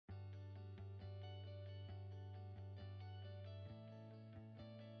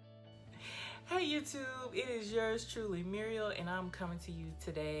Hey YouTube, it is yours truly, Muriel, and I'm coming to you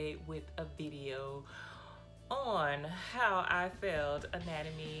today with a video on how I failed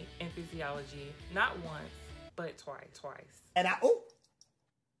anatomy and physiology, not once, but twice. And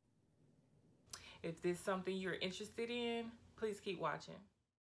If this is something you're interested in, please keep watching.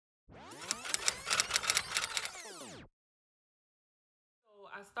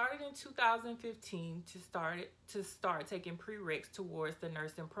 I started in 2015 to start taking prereqs towards the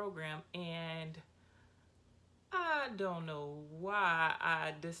nursing program, and I don't know why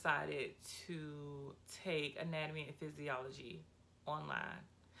I decided to take anatomy and physiology online.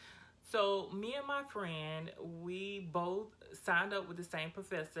 So me and my friend, we both signed up with the same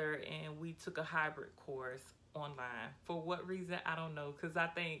professor and we took a hybrid course online. For what reason, I don't know, because I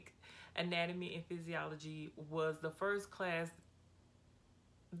think anatomy and physiology was the first class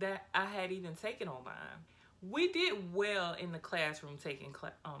that I had even taken online. We did well in the classroom taking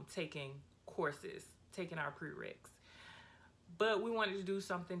courses, taking our prereqs. But we wanted to do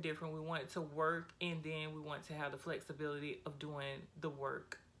something different. We wanted to work, and then we wanted to have the flexibility of doing the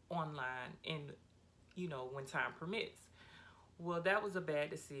work online and, when time permits. Well, that was a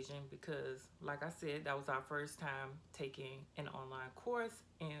bad decision because, like I said, that was our first time taking an online course,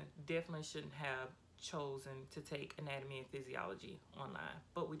 and definitely shouldn't have chosen to take anatomy and physiology online,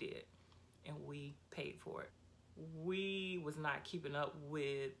 but we did, and we paid for it. We was not keeping up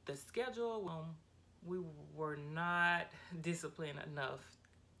with the schedule. We were not disciplined enough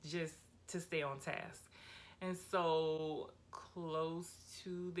just to stay on task. And so close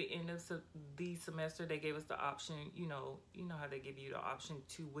to the end of the semester, they gave us the option, you know how they give you the option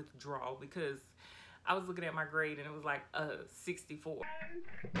to withdraw, because I was looking at my grade and it was like a 64.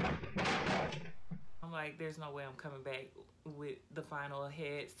 I'm like, there's no way I'm coming back with the final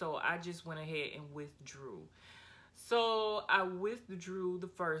ahead. So I just went ahead and withdrew. So I withdrew the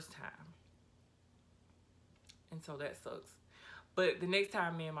first time. And so that sucks. But the next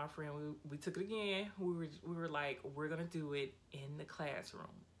time, me and my friend, we took it again. We were like, we're going to do it in the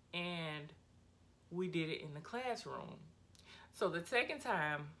classroom. And we did it in the classroom. So the second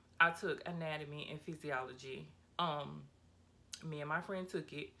time I took anatomy and physiology, me and my friend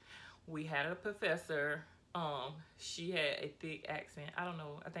took it. We had a professor. She had a thick accent. I don't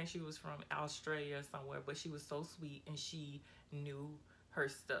know. I think she was from Australia or somewhere, but she was so sweet and she knew her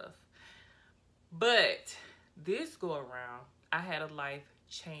stuff. But this go around, I had a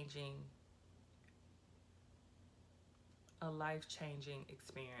life-changing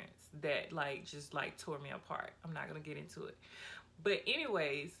experience that just tore me apart. I'm not gonna get into it. But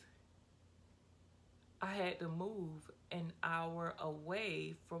anyways, I had to move an hour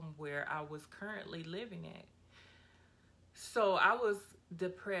away from where I was currently living at. So I was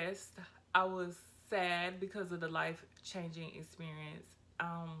depressed. I was sad because of the life-changing experience.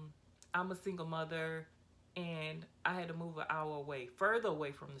 I'm a single mother, and I had to move an hour away, further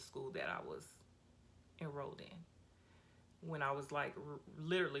away from the school that I was enrolled in, when I was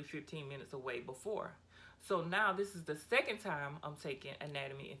literally 15 minutes away before. So now this is the second time I'm taking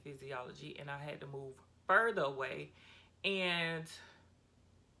anatomy and physiology, and I had to move further away. And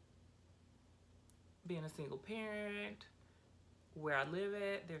being a single parent, where I live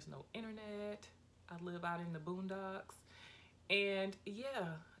at, there's no internet. I live out in the boondocks. And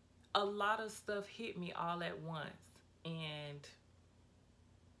yeah, a lot of stuff hit me all at once. And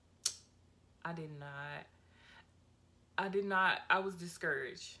I was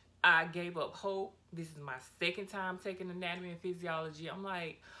discouraged. I gave up hope. This is my second time taking anatomy and physiology. I'm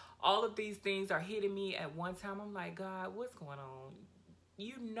like, all of these things are hitting me at one time. I'm like, God, what's going on?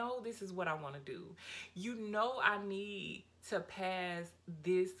 You know this is what I want to do. You know I need to pass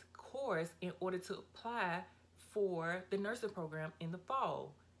this course in order to apply for the nursing program in the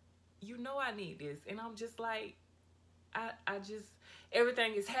fall. You know I need this. And I'm just like,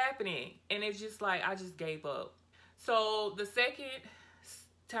 everything is happening. And it's just like, I just gave up. So the second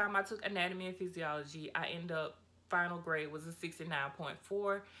time I took anatomy and physiology, I ended up, final grade was a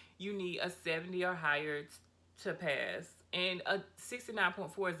 69.4. You need a 70 or higher to pass. And a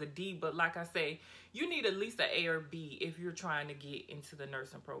 69.4 is a D, but like I say, you need at least an A or B if you're trying to get into the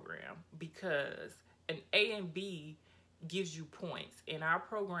nursing program, because an A and B gives you points, and our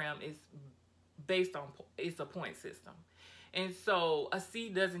program is based on, it's a point system. And so a C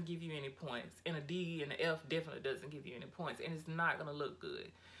doesn't give you any points, and a D and an F definitely doesn't give you any points, and it's not going to look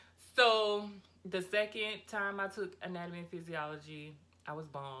good. So the second time I took anatomy and physiology, I was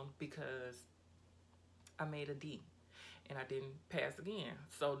bummed because I made a D and I didn't pass again.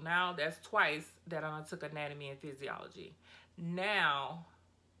 So now that's twice that I took anatomy and physiology. Now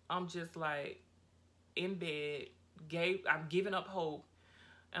I'm just like in bed, I'm giving up hope,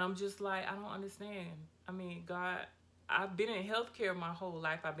 And I'm just like, I don't understand. I mean, God, I've been in healthcare my whole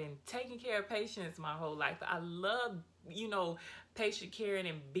life. I've been taking care of patients my whole life. I love, patient caring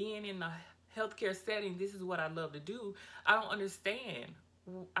and being in the healthcare setting. This is what I love to do. I don't understand.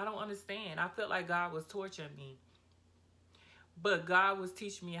 I don't understand. I felt like God was torturing me. But God was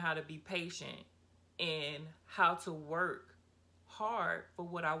teaching me how to be patient and how to work hard for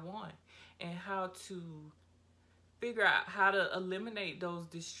what I want and how to figure out how to eliminate those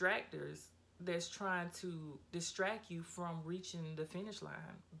distractors that's trying to distract you from reaching the finish line.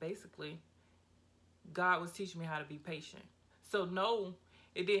 Basically, God was teaching me how to be patient. So no,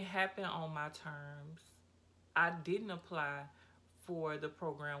 it didn't happen on my terms. I didn't apply for the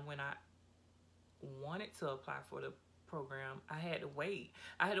program when I wanted to apply for the program. I had to wait.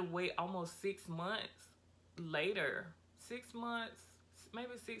 I had to wait almost 6 months later. 6 months,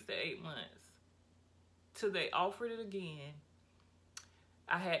 maybe 6 to 8 months, till they offered it again.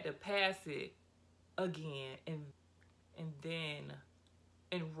 I had to pass it again and then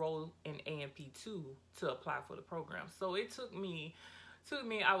enroll in AMP2 to apply for the program. So it took me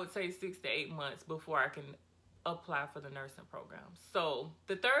I would say 6 to 8 months before I can apply for the nursing program. So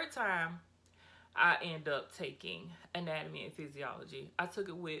the third time I end up taking anatomy and physiology. I took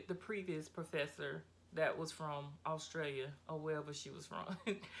it with the previous professor that was from Australia or wherever she was from.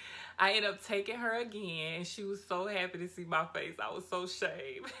 I ended up taking her again, and she was so happy to see my face. I was so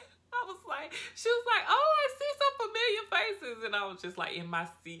shamed. She was like, oh, I see some familiar faces. And I was just like in my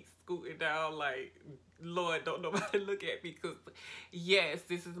seat, scooting down like, Lord, don't nobody look at me, because yes,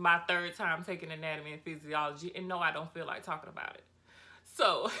 this is my third time taking anatomy and physiology, and no, I don't feel like talking about it.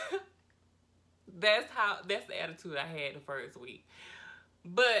 So that's the attitude I had the first week.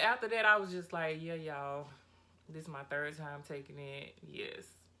 But after that, I was just like, yeah, y'all, this is my third time taking it. Yes.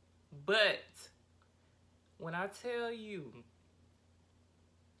 But when I tell you,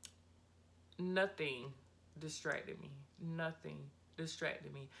 nothing distracted me. Nothing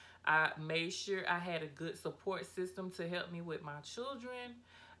distracted me. I made sure I had a good support system to help me with my children.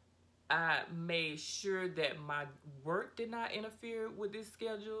 I made sure that my work did not interfere with this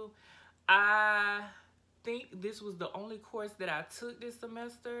schedule. I think this was the only course that I took this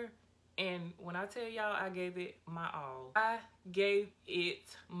semester, and when I tell y'all, I gave it my all. I gave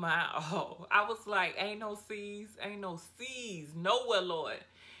it my all. I was like, ain't no C's, nowhere, Lord.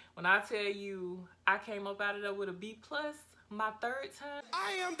 When I tell you, I came up out of there with a B+, my third time.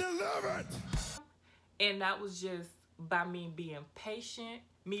 I am delivered. And that was just by me being patient,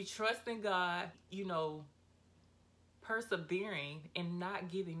 me trusting God, persevering and not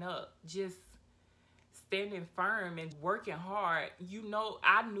giving up, just standing firm and working hard.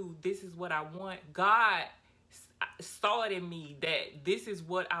 I knew this is what I want. God saw it in me that this is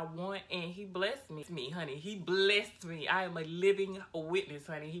what I want, and he blessed me, honey. He blessed me. I am a living witness,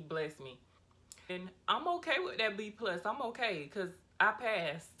 honey. He blessed me. And I'm okay with that B+. I'm okay because I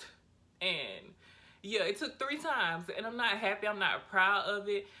passed. And yeah, it took 3 times, and I'm not happy. I'm not proud of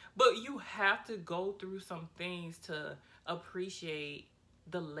it. But you have to go through some things to appreciate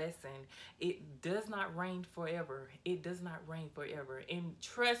the lesson. It does not rain forever. It does not rain forever. And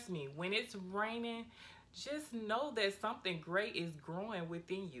trust me, when it's raining, just know that something great is growing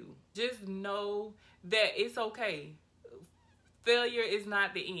within you. Just know that it's okay. Failure is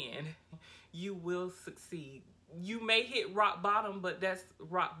not the end. You will succeed. You may hit rock bottom, but that's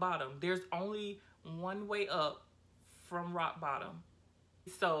rock bottom. There's only one way up from rock bottom.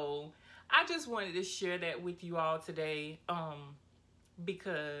 So I just wanted to share that with you all today,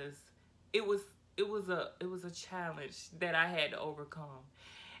 because it was a challenge that I had to overcome.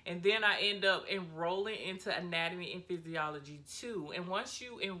 And then I end up enrolling into anatomy and physiology 2. And once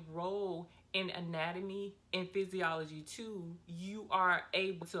you enroll in anatomy and physiology 2, you are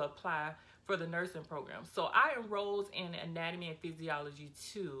able to apply for the nursing program. So I enrolled in anatomy and physiology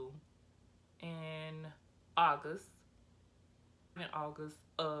 2 in August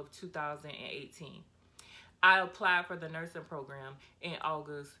of 2018. I applied for the nursing program in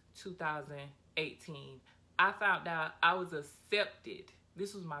August 2018. I found out I was accepted.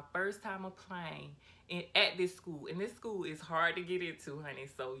 This was my first time applying at this school. And this school is hard to get into, honey.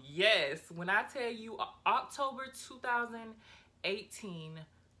 So yes, when I tell you October 2018,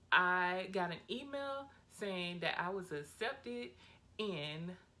 I got an email saying that I was accepted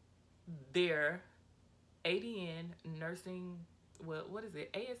in their ADN nursing, well, what is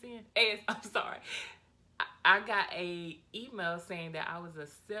it? ASN? I'm sorry. I got a email saying that I was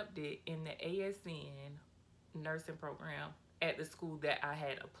accepted in the ASN nursing program at the school that I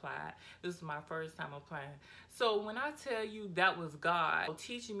had applied. This is my first time applying. So when I tell you that was God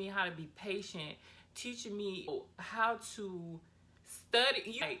teaching me how to be patient, teaching me how to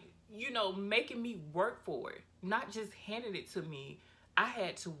study, like, you know, making me work for it, not just handing it to me. I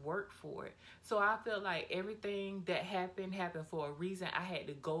had to work for it. So I feel like everything that happened for a reason. I had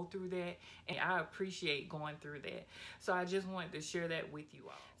to go through that, and I appreciate going through that. So I just wanted to share that with you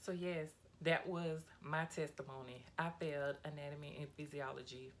all. So yes, that was my testimony. I failed anatomy and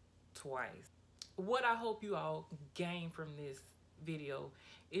physiology twice. What I hope you all gain from this video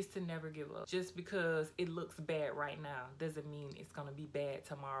is to never give up. Just because it looks bad right now doesn't mean it's going to be bad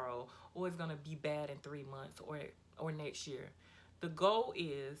tomorrow, or it's going to be bad in 3 months or next year. The goal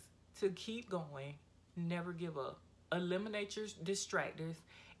is to keep going, never give up. Eliminate your distractors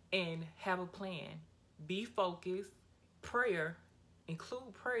and have a plan. Be focused. Prayer,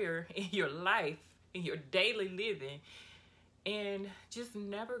 include prayer in your life, in your daily living, and just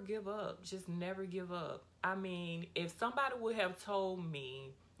never give up. Just never give up. I mean, if somebody would have told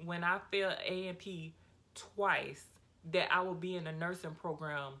me when I failed A&P twice that I would be in a nursing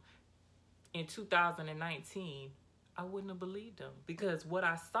program in 2019, I wouldn't have believed them, because what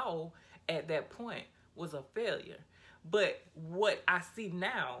I saw at that point was a failure. But what I see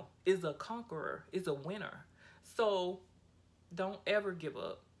now is a conqueror, is a winner. So don't ever give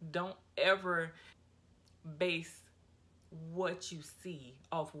up. Don't ever base what you see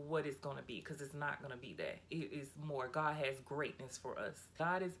off what it's going to be, because it's not going to be that. It is more. God has greatness for us.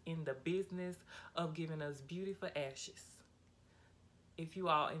 God is in the business of giving us beauty for ashes. If you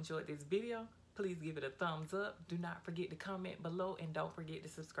all enjoyed this video, please give it a thumbs up. Do not forget to comment below, and don't forget to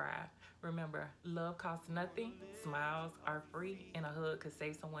subscribe. Remember, love costs nothing, smiles are free, and a hug could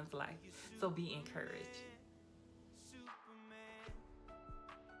save someone's life. So be encouraged.